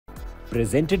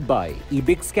Presented by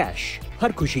eBix Cash.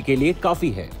 हर खुशी के लिए काफी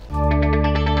है.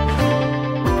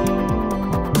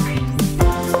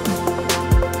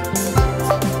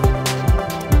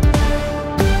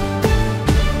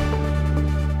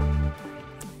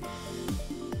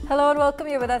 Hello and welcome.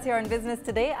 You're with us here on Business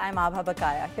Today. I'm Abha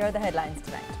Bakaya. Here are the headlines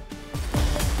tonight.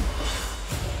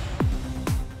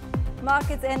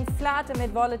 Markets end flat amid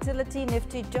volatility.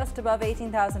 Nifty just above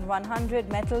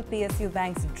 18,100. Metal, PSU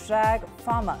banks drag.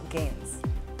 Pharma gains.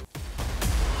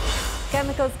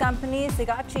 Chemicals company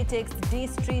Sigachi takes D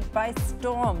Street by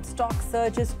storm. Stock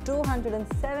surges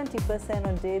 270%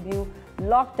 on debut.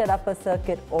 Locked at upper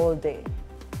circuit all day.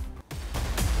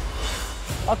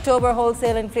 October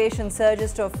wholesale inflation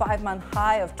surges to a 5-month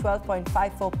high of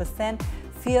 12.54%.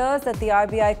 Fears that the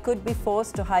RBI could be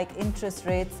forced to hike interest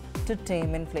rates to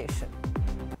tame inflation.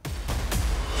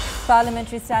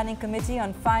 Parliamentary Standing Committee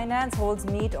on Finance holds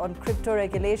meet on crypto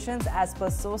regulations. As per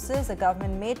sources, the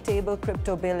government may table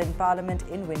crypto bill in Parliament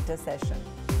in winter session.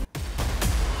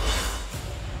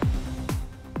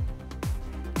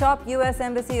 Top US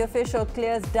embassy official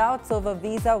clears doubts over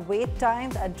visa wait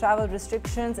times and travel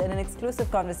restrictions in an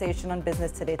exclusive conversation on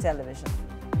Business Today television.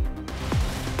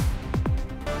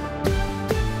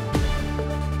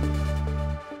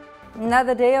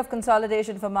 Another day of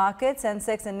consolidation for markets.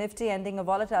 Sensex and Nifty ending a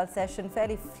volatile session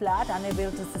fairly flat, unable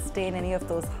to sustain any of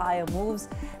those higher moves.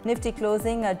 Nifty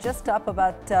closing just up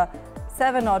about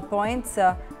 7 odd points.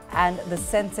 And the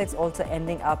Sensex also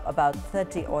ending up about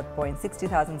 30 odd points,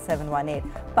 60,718.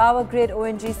 Power Grid,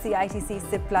 ONGC, ITC,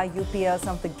 Cipla, UPL,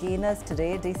 some of the gainers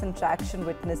today. Decent traction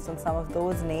witnessed on some of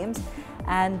those names.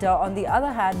 And on the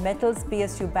other hand, metals,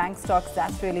 PSU bank stocks,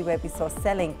 that's really where we saw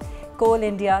selling. Coal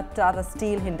India, Tata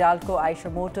Steel, Hindalco,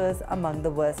 Eicher Motors among the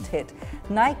worst hit.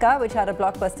 Nykaa, which had a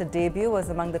blockbuster debut, was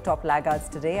among the top laggards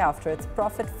today after its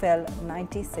profit fell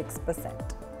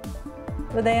 96%.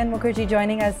 Udayan Mukherjee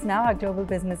joining us now, our global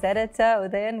business editor.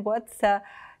 Udayan,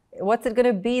 what's it going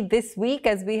to be this week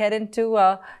as we head into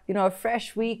a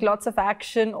fresh week, lots of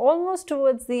action, almost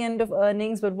towards the end of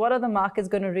earnings? But what are the markets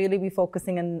going to really be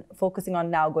focusing on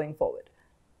now going forward?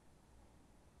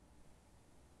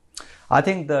 I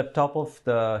think the top of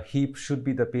the heap should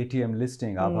be the Paytm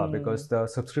listing, Abha, because the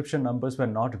subscription numbers were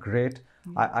not great.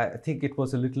 I think it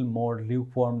was a little more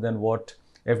lukewarm than what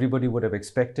everybody would have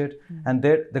expected. And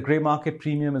the grey market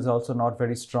premium is also not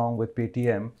very strong with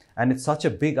Paytm. And it's such a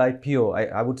big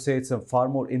IPO. I would say it's a far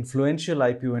more influential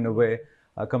IPO in a way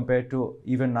compared to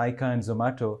even Nykaa and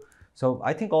Zomato. So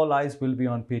I think all eyes will be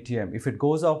on Paytm. If it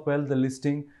goes off well, the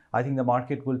listing, I think the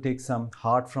market will take some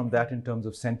heart from that in terms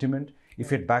of sentiment.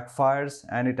 If it backfires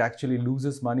and it actually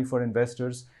loses money for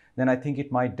investors, then I think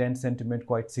it might dent sentiment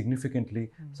quite significantly.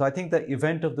 So I think the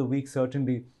event of the week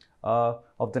certainly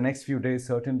of the next few days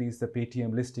certainly is the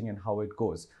Paytm listing and how it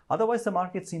goes. Otherwise, the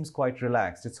market seems quite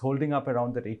relaxed. It's holding up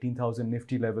around that 18,000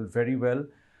 Nifty level very well.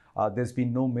 There's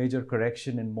been no major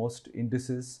correction in most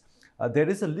indices. There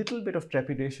is a little bit of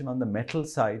trepidation on the metal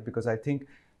side because I think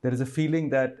there is a feeling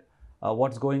that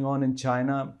what's going on in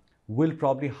China will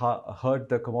probably hurt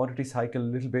the commodity cycle a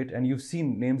little bit. And you've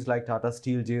seen names like Tata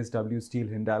Steel, JSW Steel,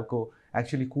 Hindalco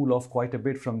actually cool off quite a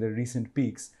bit from their recent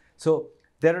peaks. So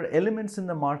there are elements in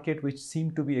the market which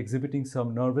seem to be exhibiting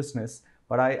some nervousness,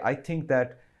 but I think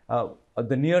that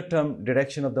the near-term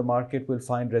direction of the market will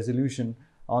find resolution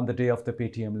on the day of the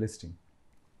Paytm listing.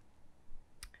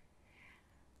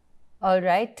 All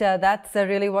right, that's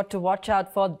really what to watch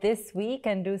out for this week,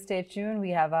 and do stay tuned.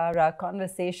 We have our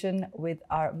conversation with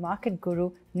our market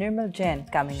guru Nirmal Jain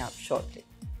coming up shortly.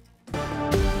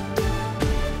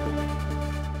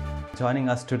 Joining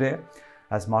us today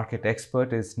as market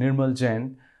expert is Nirmal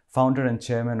Jain, founder and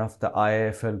chairman of the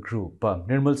IIFL Group.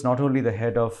 Nirmal's not only the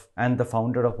head of and the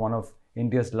founder of one of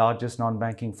India's largest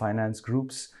non-banking finance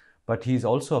groups, but he's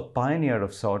also a pioneer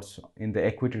of sorts in the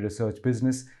equity research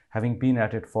business, having been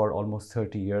at it for almost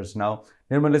 30 years now.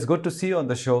 Nirmal, it's good to see you on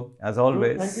the show, as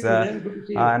always. Thank you, Julian. Good to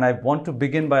see you. And I want to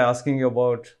begin by asking you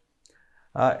about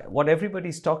what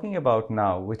everybody's talking about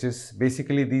now, which is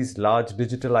basically these large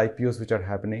digital IPOs which are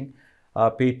happening.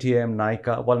 Paytm,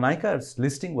 Nykaa. Well, Nykaa's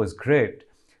listing was great.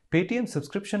 Paytm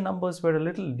subscription numbers were a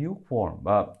little lukewarm.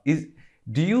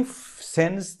 Do you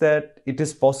sense that it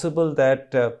is possible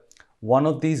that one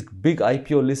of these big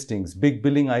IPO listings, big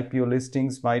billing IPO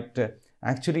listings might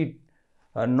actually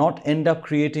not end up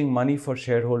creating money for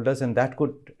shareholders, and that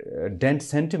could dent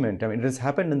sentiment? I mean, it has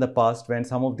happened in the past when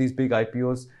some of these big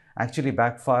IPOs actually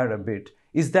backfire a bit.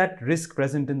 Is that risk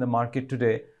present in the market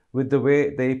today with the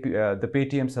way the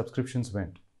Paytm subscriptions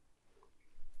went?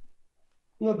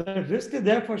 No, the risk is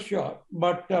there for sure.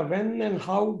 But when and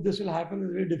how this will happen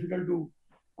is very difficult to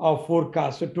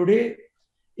forecast. So today,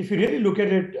 if you really look at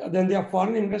it, then there are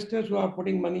foreign investors who are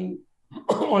putting money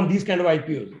on these kind of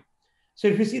IPOs. So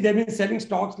if you see, they've been selling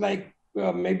stocks like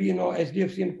maybe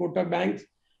HDFC and Kotak banks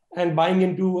and buying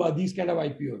into these kind of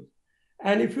IPOs.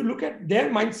 And if you look at their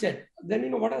mindset,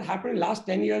 then what has happened in the last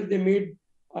 10 years, they made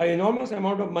an enormous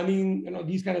amount of money in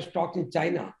these kind of stocks in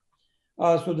China.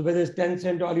 So whether it's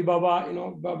Tencent or Alibaba,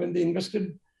 when they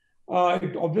invested,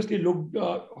 it obviously looked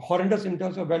horrendous in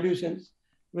terms of valuations,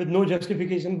 with no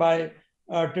justification by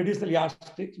traditional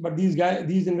yardsticks. But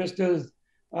these investors,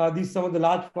 some of the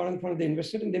large foreign funds, they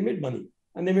invested and they made money,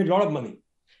 and they made a lot of money.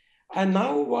 And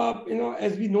now,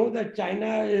 as we know that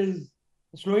China is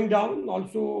slowing down,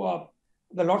 also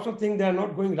the lots of things, they are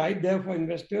not going right there for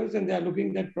investors, and they are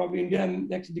looking that probably India in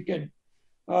next decade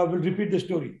will repeat the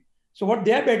story. So what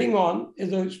they are betting on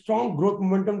is a strong growth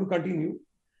momentum to continue,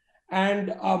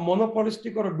 and a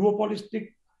monopolistic or a duopolistic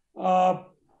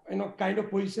kind of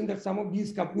position that some of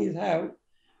these companies have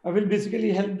will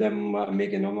basically help them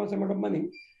make enormous amount of money.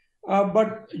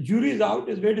 But jury is out,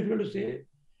 it's very difficult to say.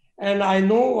 And I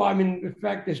know, in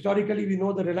fact, historically, we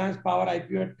know the Reliance Power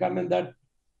IPO had come, and that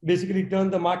basically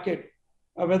turned the market.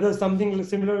 Whether something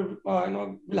similar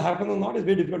will happen or not is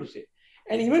very difficult to say.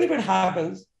 And even if it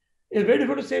happens, it's very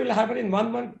difficult to say will happen in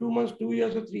 1 month, 2 months, 2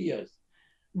 years, or 3 years.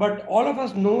 But all of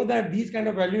us know that these kind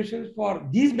of valuations for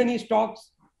these many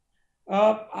stocks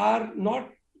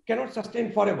cannot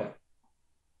sustain forever.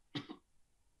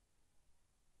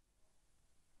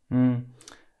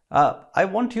 I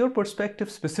want your perspective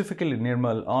specifically,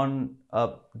 Nirmal, on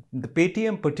the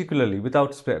Paytm particularly,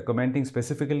 without commenting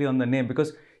specifically on the name,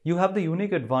 because you have the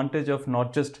unique advantage of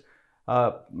not just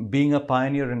being a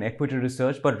pioneer in equity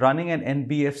research, but running an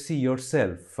NBFC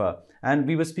yourself. And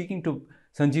we were speaking to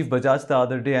Sanjeev Bajaj the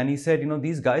other day, and he said,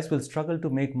 these guys will struggle to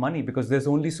make money because there's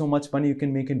only so much money you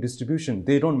can make in distribution.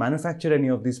 They don't manufacture any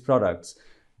of these products.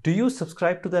 Do you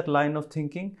subscribe to that line of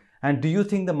thinking? And do you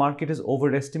think the market is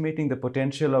overestimating the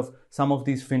potential of some of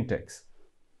these fintechs?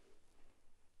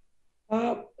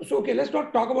 Okay, let's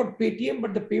not talk about Paytm,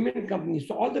 but the payment companies.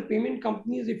 So all the payment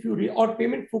companies, or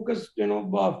payment-focused,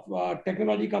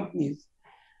 technology companies,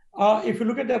 if you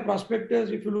look at their prospectus,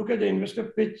 if you look at the investor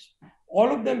pitch,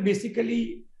 all of them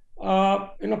basically,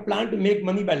 plan to make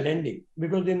money by lending,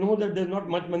 because they know that there's not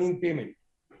much money in payment.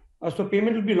 So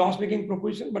payment will be loss-making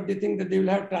proposition, but they think that they will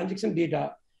have transaction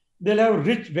data. They'll have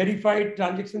rich, verified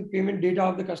transaction payment data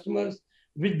of the customers,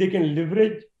 which they can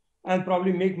leverage and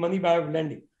probably make money by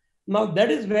lending. Now,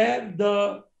 that is where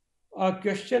the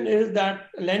question is that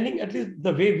lending, at least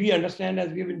the way we understand,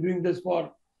 as we've been doing this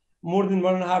for more than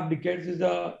 1.5 decades, is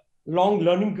a long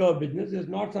learning curve business. It's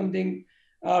not something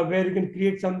where you can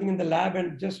create something in the lab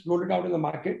and just roll it out in the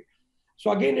market.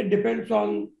 So again, it depends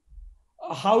on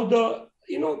how the,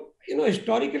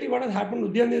 historically what has happened,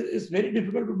 Udayan, is very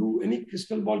difficult to do any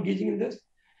crystal ball gauging in this,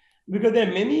 because there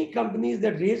are many companies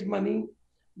that raise money,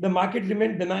 the market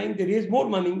remains benign, they raise more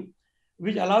money,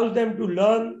 which allows them to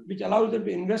learn, which allows them to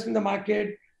invest in the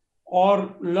market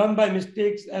or learn by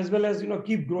mistakes, as well as,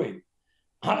 keep growing.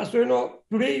 So,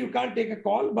 today you can't take a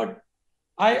call, but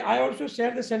I also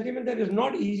share the sentiment that it's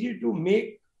not easy to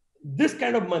make this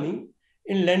kind of money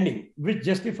in lending, which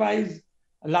justifies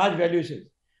large valuations.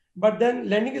 But then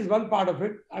lending is one part of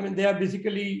it. They are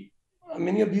basically,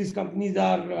 many of these companies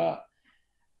are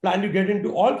planning to get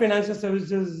into all financial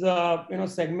services,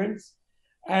 segments.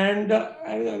 And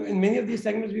in many of these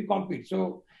segments, we compete.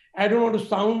 So I don't want to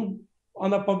sound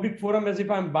on a public forum as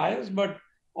if I'm biased, but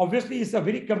obviously it's a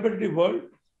very competitive world.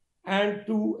 And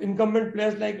to incumbent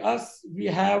players like us, we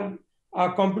have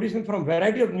competition from a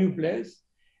variety of new players.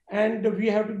 And we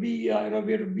have to be,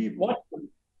 watchful.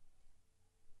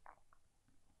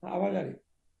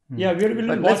 Yeah, we have to be.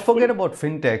 But let's forget about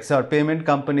fintechs or payment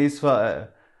companies.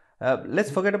 Let's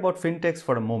forget about fintechs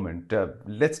for a moment.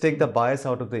 Let's take the bias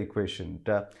out of the equation.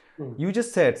 You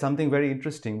just said something very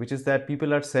interesting, which is that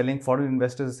people are selling, foreign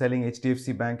investors are selling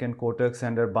HDFC Bank and Kotaks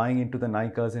and are buying into the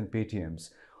Nykas and Paytms.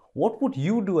 What would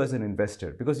you do as an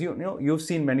investor? Because you've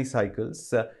seen many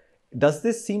cycles. Does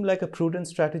this seem like a prudent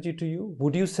strategy to you?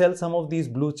 Would you sell some of these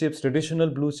blue chips, traditional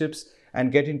blue chips,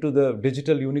 and get into the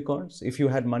digital unicorns if you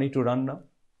had money to run now?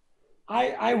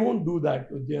 I won't do that,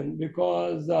 Udayan,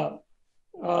 because I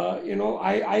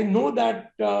know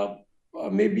that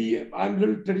maybe I'm a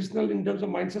little traditional in terms of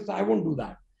mindsets. So I won't do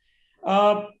that.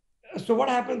 So what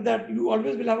happens that you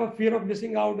always will have a fear of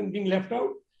missing out and being left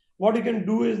out. What you can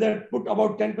do is that put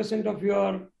about 10% of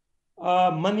your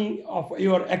money, of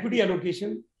your equity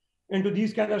allocation into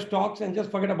these kind of stocks and just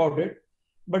forget about it.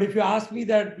 But if you ask me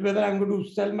that whether I'm going to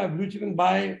sell my blue chip and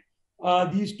buy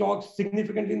these stocks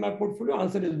significantly in my portfolio,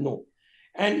 answer is no.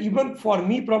 And even for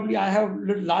me, probably I have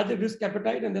little larger risk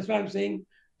appetite, and that's why I'm saying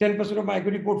 10% of my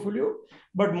equity portfolio.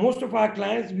 But most of our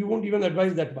clients, we won't even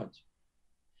advise that much.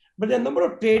 But there are a number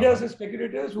of traders and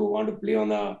speculators who want to play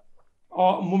on a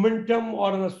momentum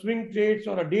or on a swing trades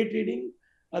or a day trading.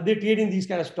 They trade in these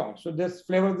kind of stocks. So that's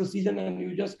flavor of the season, and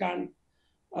you just can't,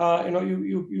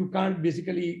 you can't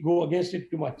basically go against it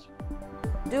too much.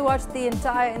 Do watch the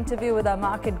entire interview with our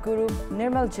market guru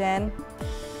Nirmal Jain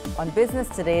on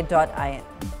businesstoday.in.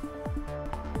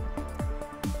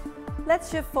 Let's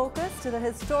shift focus to the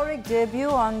historic debut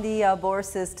on the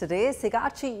bourses today.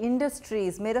 Sigachi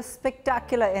Industries made a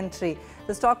spectacular entry.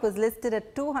 The stock was listed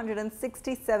at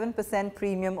 267%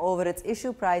 premium over its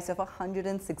issue price of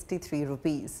 163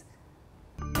 rupees.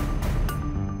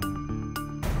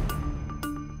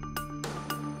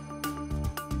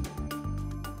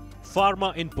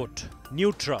 Pharma input,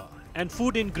 Nutra, and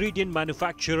food ingredient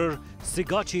manufacturer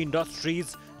Sigachi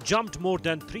Industries jumped more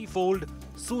than threefold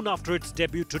soon after its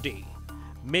debut today,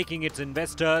 making its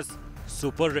investors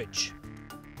super rich.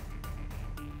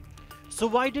 So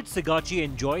why did Sigachi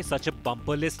enjoy such a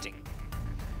bumper listing?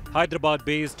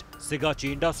 Hyderabad-based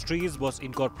Sigachi Industries was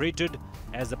incorporated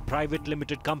as a private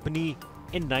limited company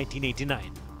in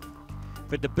 1989,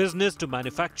 with the business to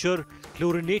manufacture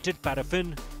chlorinated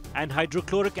paraffin and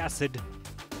hydrochloric acid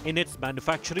in its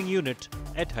manufacturing unit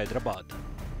at Hyderabad.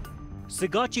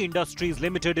 Sigachi Industries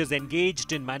Limited is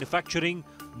engaged in manufacturing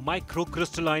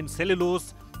microcrystalline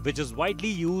cellulose, which is widely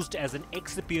used as an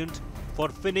excipient for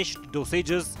finished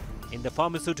dosages in the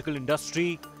pharmaceutical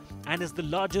industry and is the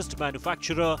largest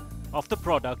manufacturer of the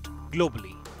product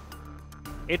globally.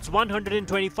 Its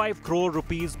 125 crore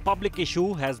rupees public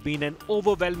issue has been an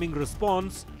overwhelming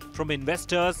response from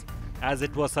investors as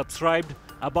it was subscribed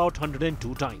about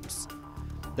 102 times.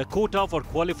 The quota for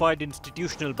qualified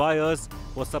institutional buyers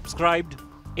was subscribed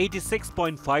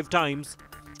 86.5 times,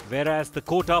 whereas the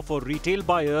quota for retail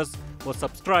buyers was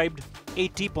subscribed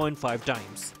 80.5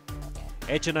 times.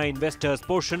 HNI investors'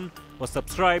 portion was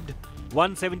subscribed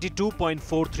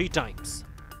 172.43 times.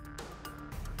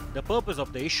 The purpose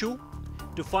of the issue?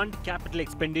 To fund capital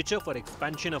expenditure for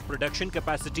expansion of production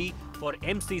capacity for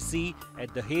MCC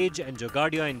at Dahej and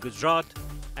Jagadia in Gujarat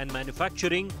and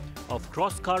manufacturing of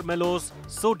cross-carmelose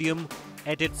sodium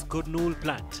at its Kurnool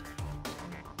plant.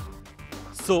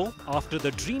 So, after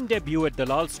the dream debut at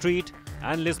Dalal Street,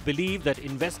 analysts believe that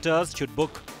investors should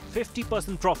book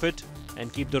 50% profit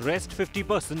and keep the rest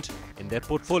 50% in their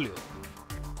portfolio.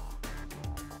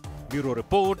 Bureau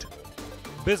Report,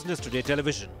 Business Today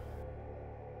Television.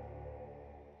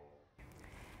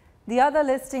 The other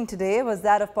listing today was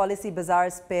that of Policy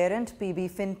Bazaar's parent, PB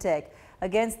Fintech.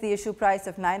 Against the issue price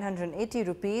of 980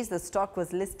 rupees, the stock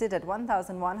was listed at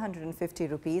 1,150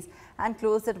 rupees and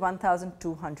closed at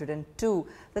 1,202.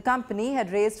 The company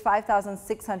had raised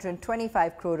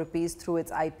 5,625 crore rupees through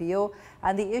its IPO,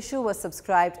 and the issue was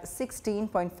subscribed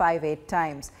 16.58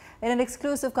 times. In an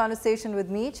exclusive conversation with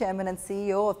me, Chairman and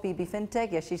CEO of PB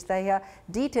Fintech, Yashish Dahiya,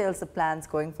 details the plans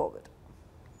going forward.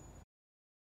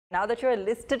 Now that you're a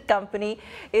listed company,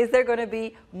 is there going to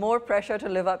be more pressure to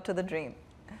live up to the dream?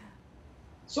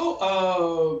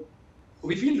 So,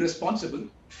 we feel responsible.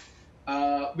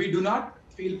 We do not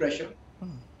feel pressure.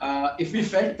 If we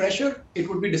felt pressure, it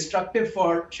would be destructive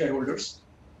for shareholders.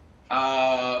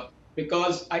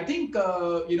 Because I think,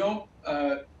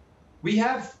 we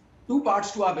have two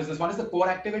parts to our business. One is the core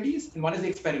activities and one is the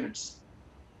experiments.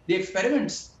 The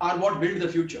experiments are what build the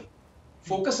future.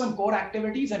 Focus on core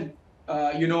activities and,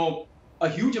 a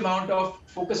huge amount of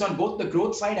focus on both the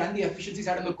growth side and the efficiency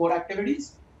side of the core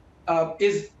activities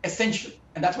is essential.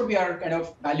 And that's what we are kind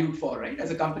of valued for, right?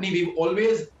 As a company, we've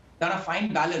always done a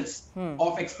fine balance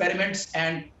of experiments.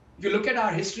 And if you look at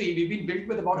our history, we've been built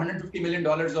with about $150 million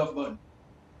of burn.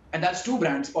 And that's two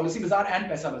brands, Policy Bazaar and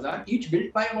Paisa Bazaar, each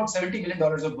built by about $70 million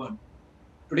of burn.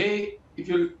 Today, if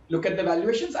you look at the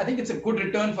valuations, I think it's a good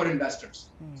return for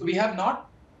investors. So we have not,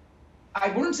 I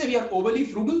wouldn't say we are overly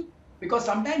frugal, because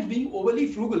sometimes being overly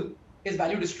frugal is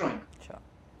value destroying. Sure.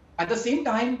 At the same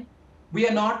time, we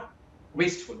are not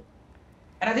wasteful.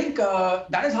 And I think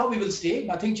that is how we will stay.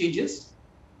 Nothing changes.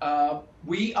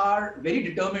 We are very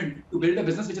determined to build a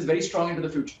business which is very strong into the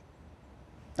future.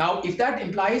 Now, if that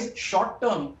implies short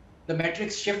term, the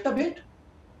metrics shift a bit,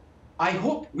 I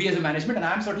hope we as a management, and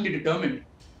I'm certainly determined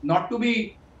not to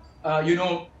be,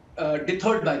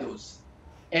 deterred by those.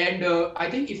 And I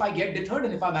think if I get deterred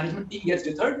and if our management team gets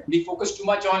deterred, we focus too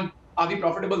much on, are we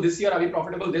profitable this year? Are we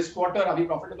profitable this quarter? Are we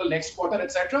profitable next quarter,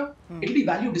 etc.? It'll be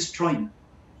value destroying,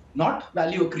 not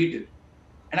value accretive.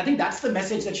 And I think that's the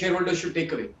message that shareholders should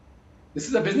take away. This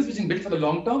is a business which is built for the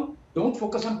long term. Don't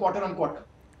focus on quarter on quarter.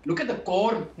 Look at the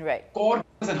core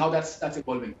and how that's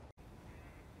evolving.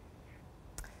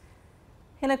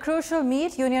 In a crucial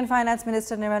meet, Union Finance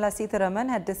Minister Nirmala Sitharaman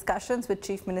had discussions with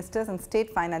chief ministers and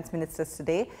state finance ministers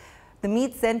today. The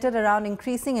meet centered around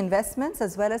increasing investments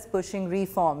as well as pushing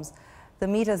reforms. The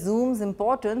meet assumes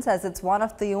importance as it's one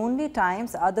of the only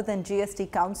times other than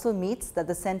GST Council meets that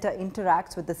the centre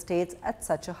interacts with the states at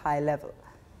such a high level.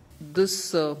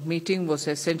 This meeting was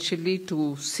essentially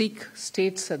to seek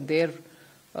states and their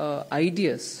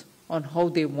ideas on how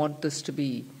they want this to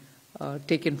be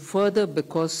taken further,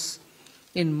 because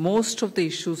in most of the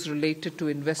issues related to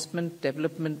investment,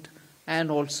 development,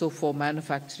 and also for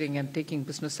manufacturing and taking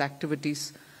business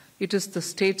activities, it is the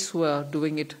states who are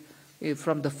doing it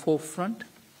from the forefront.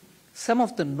 Some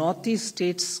of the Northeast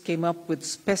states came up with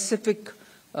specific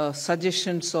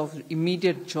suggestions of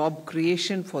immediate job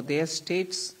creation for their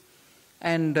states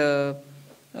and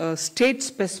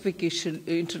state-specific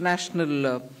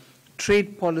international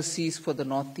trade policies for the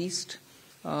Northeast.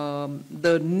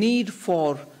 The need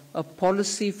for a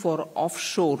policy for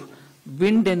offshore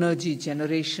wind energy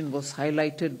generation was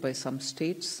highlighted by some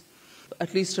states.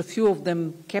 At least a few of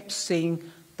them kept saying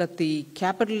that the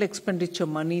capital expenditure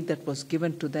money that was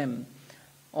given to them,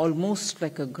 almost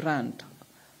like a grant,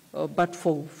 but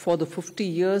for the 50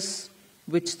 years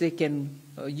which they can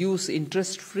use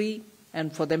interest-free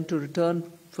and for them to return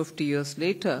 50 years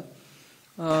later,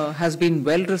 has been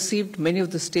well received. Many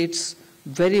of the states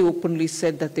very openly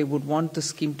said that they would want the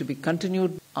scheme to be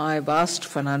continued. I've asked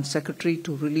Finance Secretary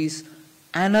to release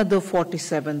another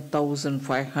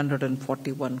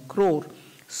 47,541 crore.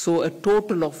 So a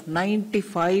total of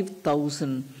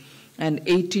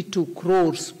 95,082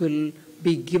 crores will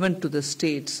be given to the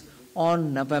states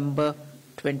on November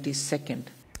 22nd.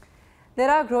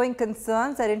 There are growing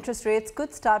concerns that interest rates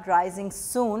could start rising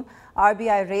soon.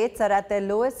 RBI rates are at their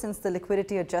lowest since the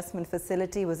liquidity adjustment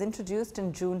facility was introduced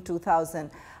in June 2000.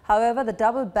 However, the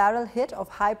double-barrel hit of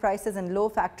high prices and low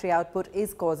factory output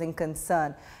is causing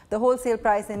concern. The wholesale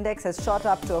price index has shot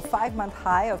up to a 5-month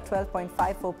high of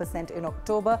 12.54% in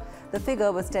October. The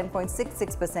figure was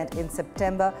 10.66% in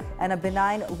September and a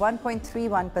benign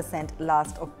 1.31%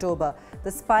 last October.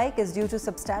 The spike is due to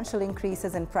substantial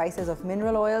increases in prices of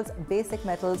mineral oils, basic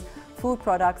metals, food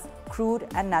products, crude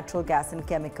and natural gas and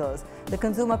chemicals. The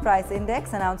consumer price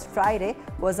index announced Friday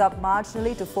was up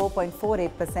marginally to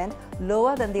 4.48%,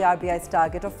 lower than the RBI's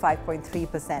target of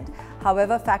 5.3%.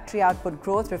 However, factory output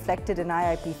growth reflected in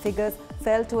IIP figures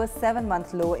fell to a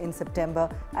 7-month low in September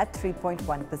at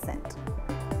 3.1%.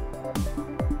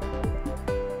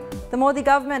 The Modi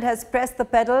government has pressed the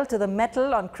pedal to the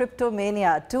metal on crypto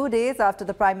mania 2 days after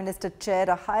the Prime Minister chaired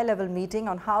a high-level meeting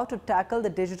on how to tackle the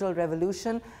digital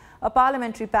revolution. A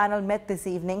parliamentary panel met this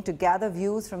evening to gather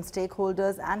views from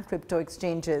stakeholders and crypto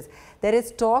exchanges. There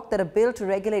is talk that a bill to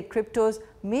regulate cryptos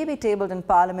may be tabled in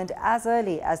Parliament as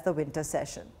early as the winter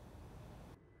session.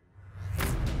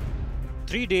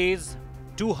 3 days,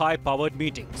 2 high-powered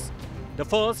meetings. The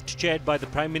first chaired by the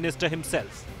Prime Minister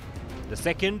himself. The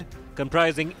second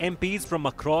comprising MPs from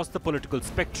across the political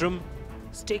spectrum,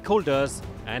 stakeholders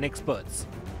and experts.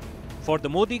 For the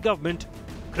Modi government,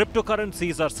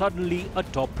 cryptocurrencies are suddenly a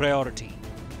top priority,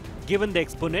 given the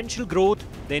exponential growth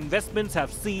the investments have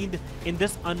seen in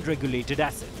this unregulated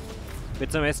asset,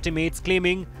 with some estimates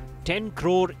claiming 10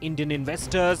 crore Indian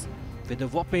investors with a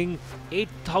whopping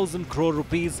 8,000 crore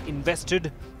rupees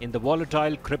invested in the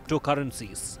volatile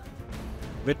cryptocurrencies.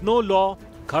 With no law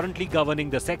currently governing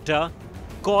the sector,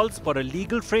 calls for a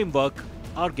legal framework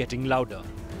are getting louder.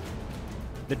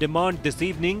 The demand this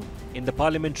evening in the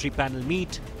parliamentary panel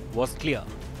meet was clear.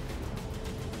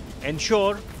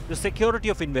 Ensure the security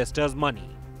of investors' money.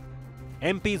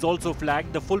 MPs also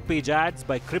flagged the full-page ads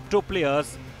by crypto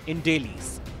players in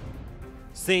dailies,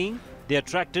 saying they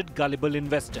attracted gullible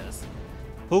investors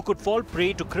who could fall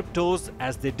prey to cryptos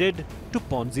as they did to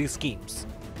Ponzi schemes.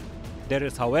 There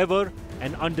is, however,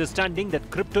 an understanding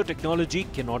that crypto technology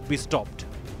cannot be stopped.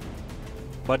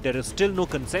 But there is still no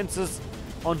consensus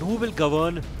on who will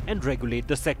govern and regulate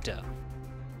the sector.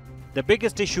 The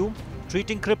biggest issue,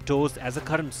 treating cryptos as a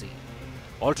currency,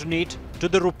 alternate to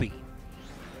the rupee,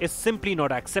 is simply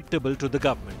not acceptable to the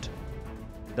government.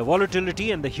 The volatility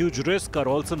and the huge risk are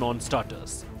also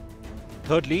non-starters.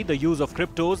 Thirdly, the use of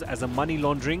cryptos as a money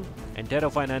laundering and terror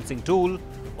financing tool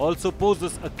also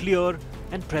poses a clear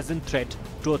and present threat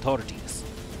to authorities.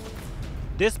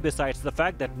 This besides the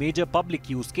fact that major public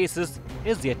use cases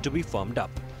is yet to be firmed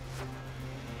up.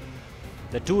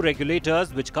 The two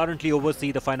regulators which currently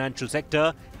oversee the financial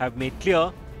sector have made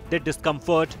clear their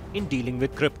discomfort in dealing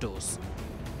with cryptos.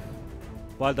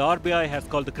 While the RBI has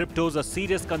called the cryptos a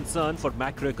serious concern for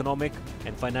macroeconomic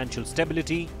and financial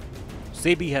stability,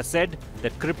 SEBI has said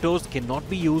that cryptos cannot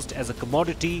be used as a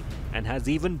commodity and has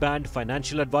even banned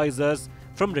financial advisors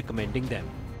from recommending them.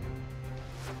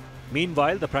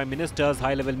 Meanwhile, the Prime Minister's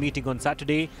high-level meeting on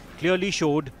Saturday clearly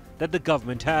showed that the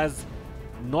government has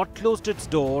not closed its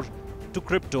door to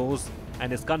cryptos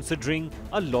and is considering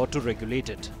a law to regulate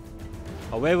it.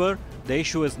 However, the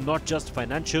issue is not just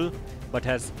financial but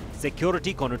has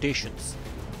security connotations,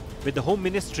 with the Home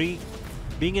Ministry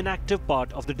being an active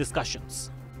part of the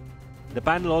discussions. The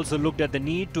panel also looked at the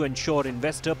need to ensure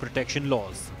investor protection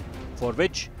laws, for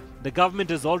which the government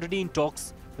is already in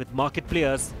talks with market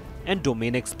players and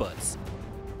domain experts.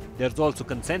 There is also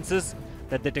consensus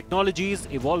that the technology is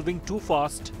evolving too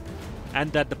fast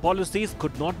and that the policies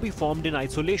could not be formed in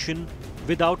isolation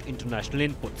without international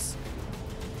inputs.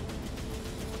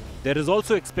 There is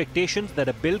also expectations that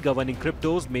a bill governing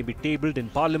cryptos may be tabled in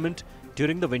Parliament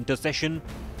during the winter session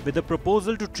with a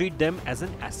proposal to treat them as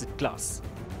an asset class.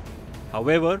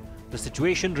 However, the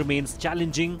situation remains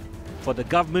challenging for the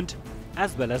government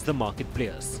as well as the market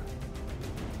players.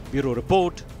 Bureau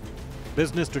Report,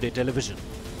 Business Today Television.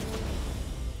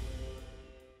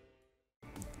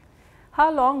 How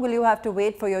long will you have to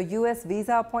wait for your US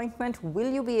visa appointment?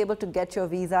 Will you be able to get your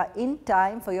visa in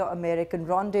time for your American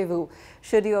rendezvous?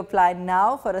 Should you apply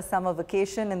now for a summer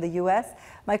vacation in the US?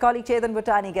 My colleague Chetan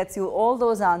Bhutani gets you all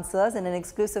those answers in an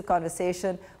exclusive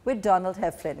conversation with Donald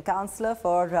Heflin, Counselor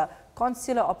for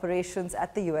Consular Operations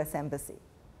at the US Embassy.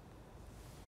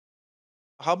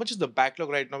 How much is the backlog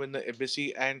right now in the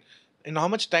embassy, and in how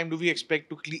much time do we expect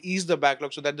to ease the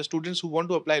backlog so that the students who want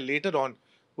to apply later on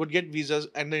would get visas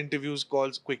and the interviews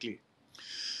calls quickly?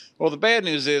 Well, the bad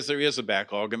news is there is a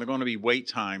backlog and there are going to be wait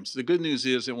times. The good news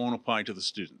is it won't apply to the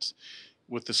students.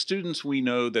 With the students, we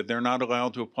know that they're not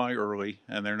allowed to apply early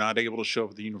and they're not able to show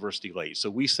up at the university late. So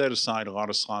we set aside a lot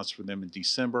of slots for them in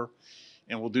December,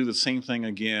 and we'll do the same thing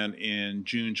again in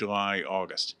June, July,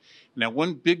 August. Now,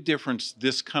 one big difference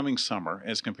this coming summer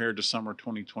as compared to summer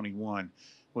 2021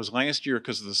 was last year,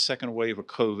 because of the second wave of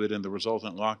COVID and the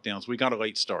resultant lockdowns, we got a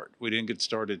late start. We didn't get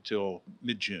started till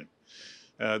mid-June.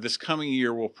 This coming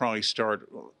year, we'll probably start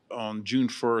on June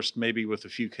 1st, maybe with a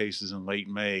few cases in late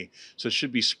May, so it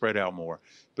should be spread out more.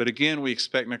 But again, we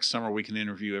expect next summer we can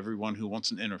interview everyone who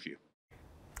wants an interview.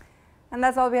 And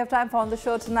that's all we have time for on the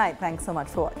show tonight. Thanks so much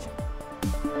for watching.